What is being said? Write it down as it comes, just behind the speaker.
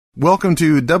Welcome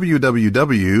to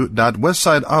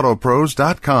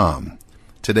www.westsideautopros.com.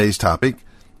 Today's topic,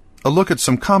 a look at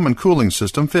some common cooling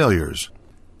system failures.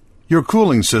 Your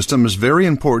cooling system is very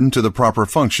important to the proper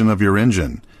function of your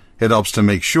engine. It helps to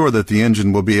make sure that the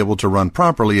engine will be able to run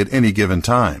properly at any given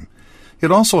time.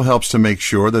 It also helps to make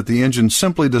sure that the engine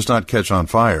simply does not catch on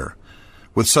fire.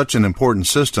 With such an important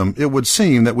system, it would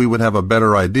seem that we would have a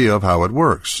better idea of how it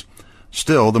works.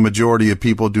 Still, the majority of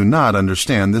people do not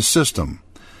understand this system.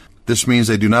 This means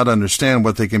they do not understand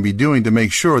what they can be doing to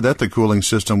make sure that the cooling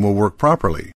system will work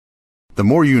properly. The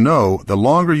more you know, the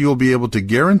longer you will be able to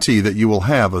guarantee that you will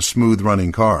have a smooth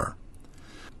running car.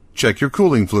 Check your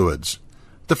cooling fluids.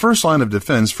 The first line of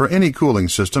defense for any cooling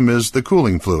system is the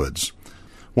cooling fluids.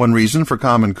 One reason for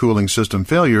common cooling system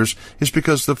failures is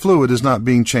because the fluid is not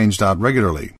being changed out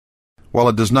regularly. While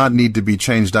it does not need to be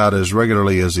changed out as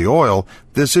regularly as the oil,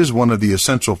 this is one of the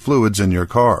essential fluids in your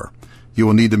car. You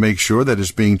will need to make sure that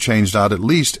it's being changed out at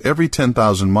least every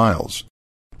 10,000 miles.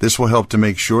 This will help to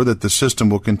make sure that the system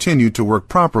will continue to work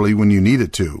properly when you need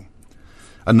it to.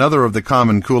 Another of the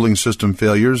common cooling system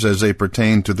failures as they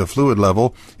pertain to the fluid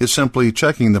level is simply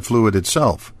checking the fluid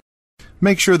itself.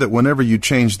 Make sure that whenever you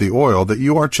change the oil that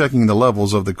you are checking the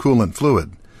levels of the coolant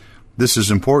fluid. This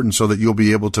is important so that you'll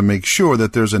be able to make sure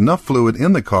that there's enough fluid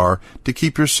in the car to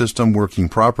keep your system working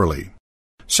properly.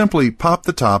 Simply pop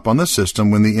the top on the system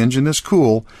when the engine is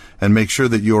cool and make sure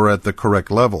that you are at the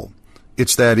correct level.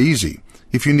 It's that easy.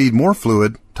 If you need more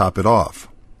fluid, top it off.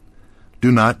 Do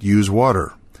not use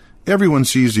water. Everyone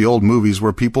sees the old movies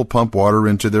where people pump water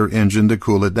into their engine to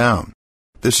cool it down.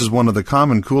 This is one of the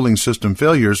common cooling system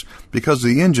failures because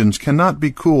the engines cannot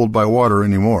be cooled by water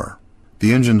anymore.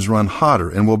 The engines run hotter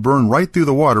and will burn right through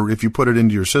the water if you put it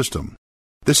into your system.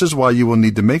 This is why you will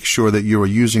need to make sure that you are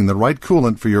using the right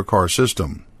coolant for your car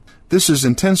system. This is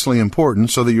intensely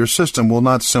important so that your system will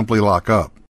not simply lock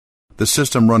up. The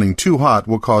system running too hot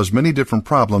will cause many different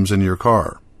problems in your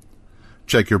car.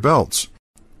 Check your belts.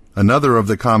 Another of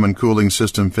the common cooling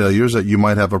system failures that you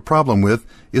might have a problem with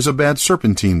is a bad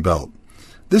serpentine belt.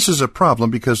 This is a problem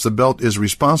because the belt is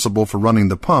responsible for running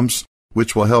the pumps,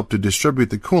 which will help to distribute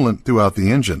the coolant throughout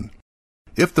the engine.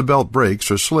 If the belt breaks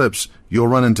or slips, you'll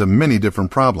run into many different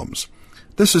problems.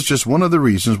 This is just one of the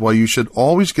reasons why you should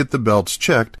always get the belts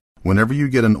checked whenever you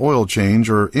get an oil change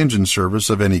or engine service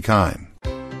of any kind.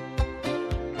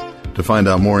 To find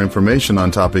out more information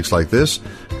on topics like this,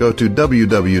 go to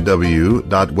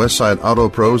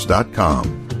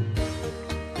www.westsideautopros.com.